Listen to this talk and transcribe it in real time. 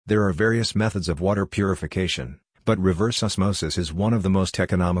There are various methods of water purification, but reverse osmosis is one of the most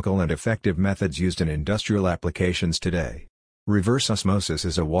economical and effective methods used in industrial applications today. Reverse osmosis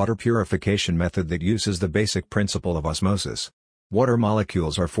is a water purification method that uses the basic principle of osmosis. Water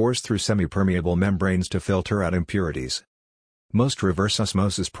molecules are forced through semi-permeable membranes to filter out impurities. Most reverse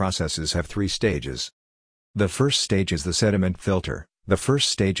osmosis processes have 3 stages. The first stage is the sediment filter. The first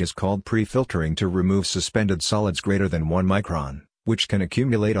stage is called pre-filtering to remove suspended solids greater than 1 micron, which can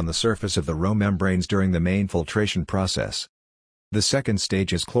accumulate on the surface of the row membranes during the main filtration process. The second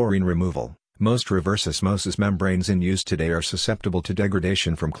stage is chlorine removal. Most reverse osmosis membranes in use today are susceptible to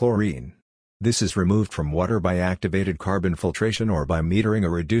degradation from chlorine. This is removed from water by activated carbon filtration or by metering a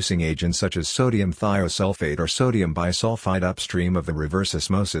reducing agent such as sodium thiosulfate or sodium bisulfite upstream of the reverse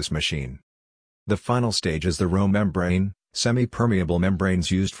osmosis machine. The final stage is the row membrane. Semi-permeable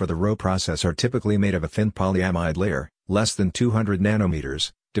membranes used for the row process are typically made of a thin polyamide layer, less than 200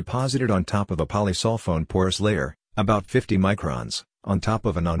 nanometers, deposited on top of a polysulfone porous layer, about 50 microns, on top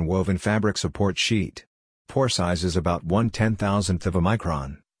of a non-woven fabric support sheet. Pore size is about 1/10,000th of a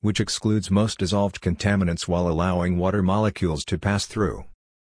micron, which excludes most dissolved contaminants while allowing water molecules to pass through.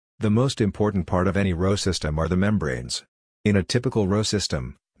 The most important part of any row system are the membranes. In a typical row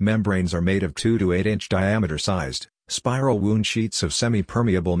system, membranes are made of 2 to 8 inch diameter sized, spiral wound sheets of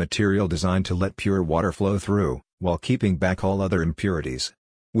semi-permeable material designed to let pure water flow through, while keeping back all other impurities.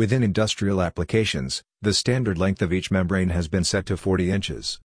 Within industrial applications, the standard length of each membrane has been set to 40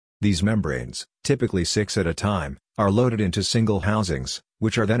 inches. These membranes, typically 6 at a time, are loaded into single housings,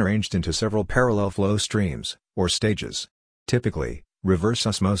 which are then arranged into several parallel flow streams, or stages. Typically, reverse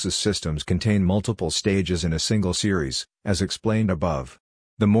osmosis systems contain multiple stages in a single series, as explained above.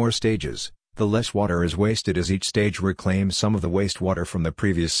 The more stages, the less water is wasted as each stage reclaims some of the wastewater from the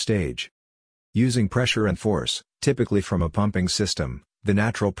previous stage. Using pressure and force, typically from a pumping system, the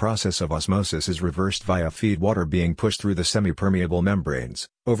natural process of osmosis is reversed via feed water being pushed through the semi-permeable membranes,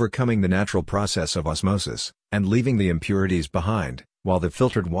 overcoming the natural process of osmosis, and leaving the impurities behind, while the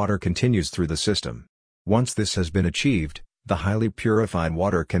filtered water continues through the system. Once this has been achieved, the highly purified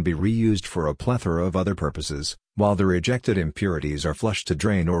water can be reused for a plethora of other purposes, while the rejected impurities are flushed to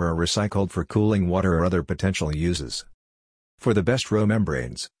drain or are recycled for cooling water or other potential uses. For the best row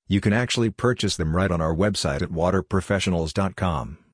membranes, you can actually purchase them right on our website at waterprofessionals.com.